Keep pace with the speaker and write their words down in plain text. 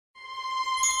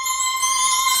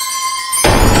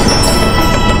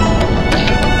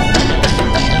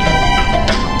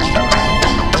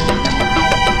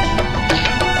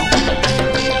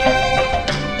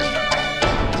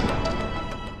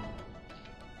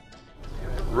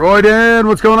Royden,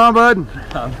 what's going on, bud?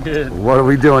 I'm good. What are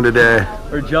we doing today?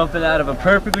 We're jumping out of a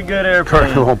perfectly good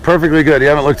airplane. Well, perfectly good. You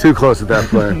haven't looked too close at that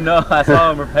plane. No, I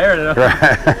saw him repairing it.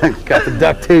 Right. Got the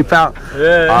duct tape out.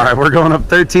 Yeah. All right, we're going up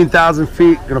 13,000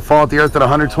 feet. Gonna fall at the earth at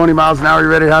 120 miles an hour. You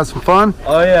ready to have some fun?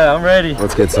 Oh yeah, I'm ready.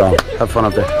 Let's get some. Have fun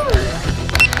up there.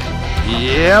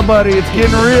 Yeah, buddy, it's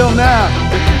getting real now.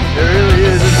 It really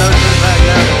is. There's no turning back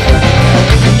now.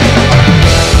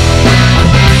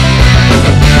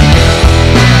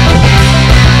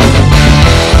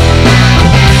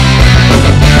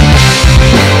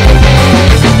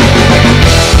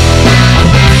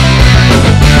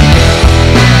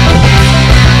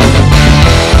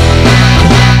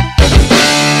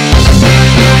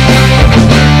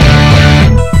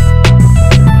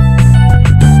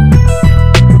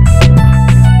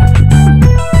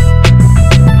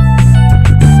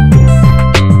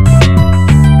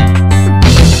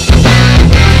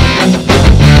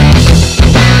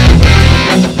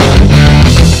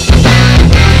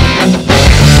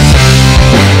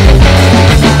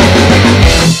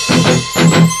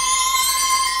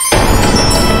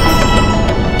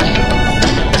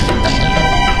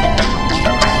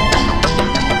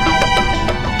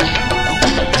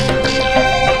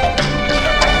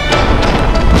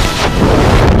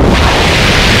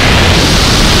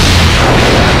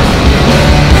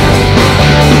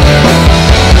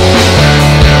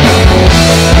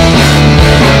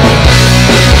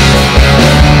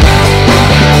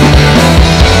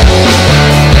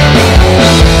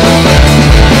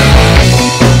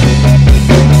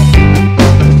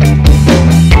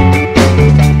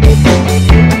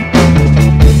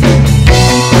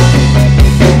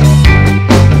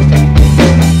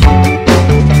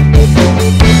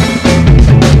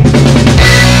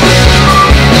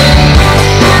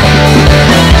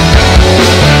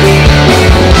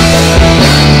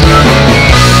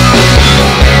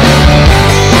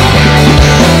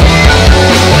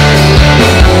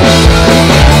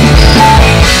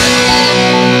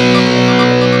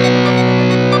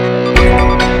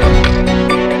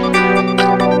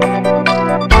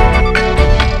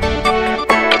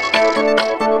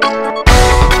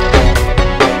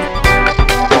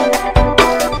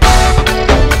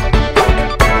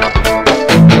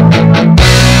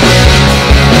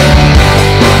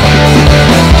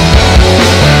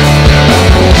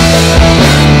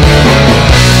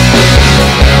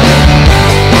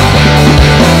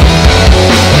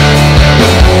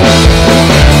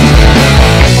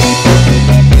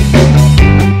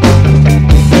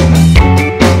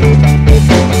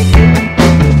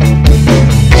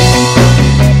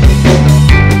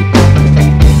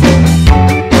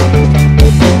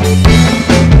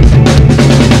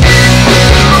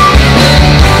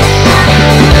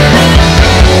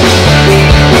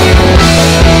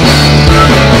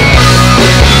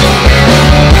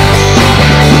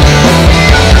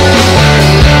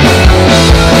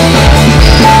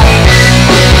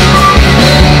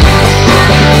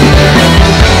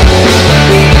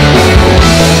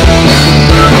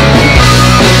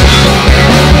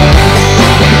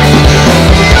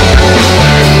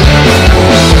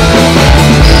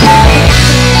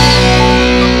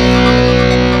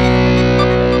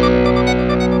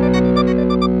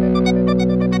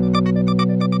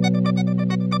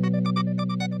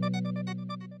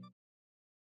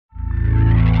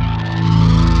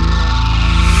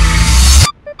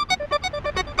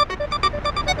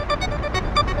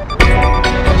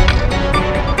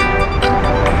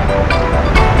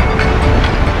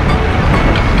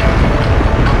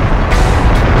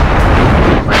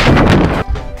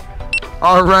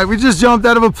 All right, we just jumped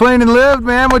out of a plane and lived,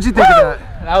 man. What'd you think of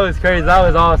that? That was crazy. That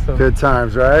was awesome. Good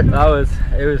times, right?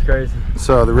 It was crazy.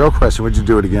 So the real question, would you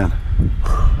do it again?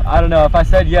 I don't know. If I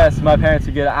said yes, my parents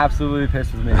would get absolutely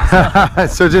pissed with me. So,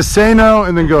 so just say no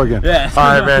and then go again. Yes. All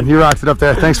right, man. You rocked it up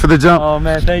there. Thanks for the jump. Oh,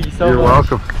 man. Thank you so much. You're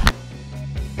welcome.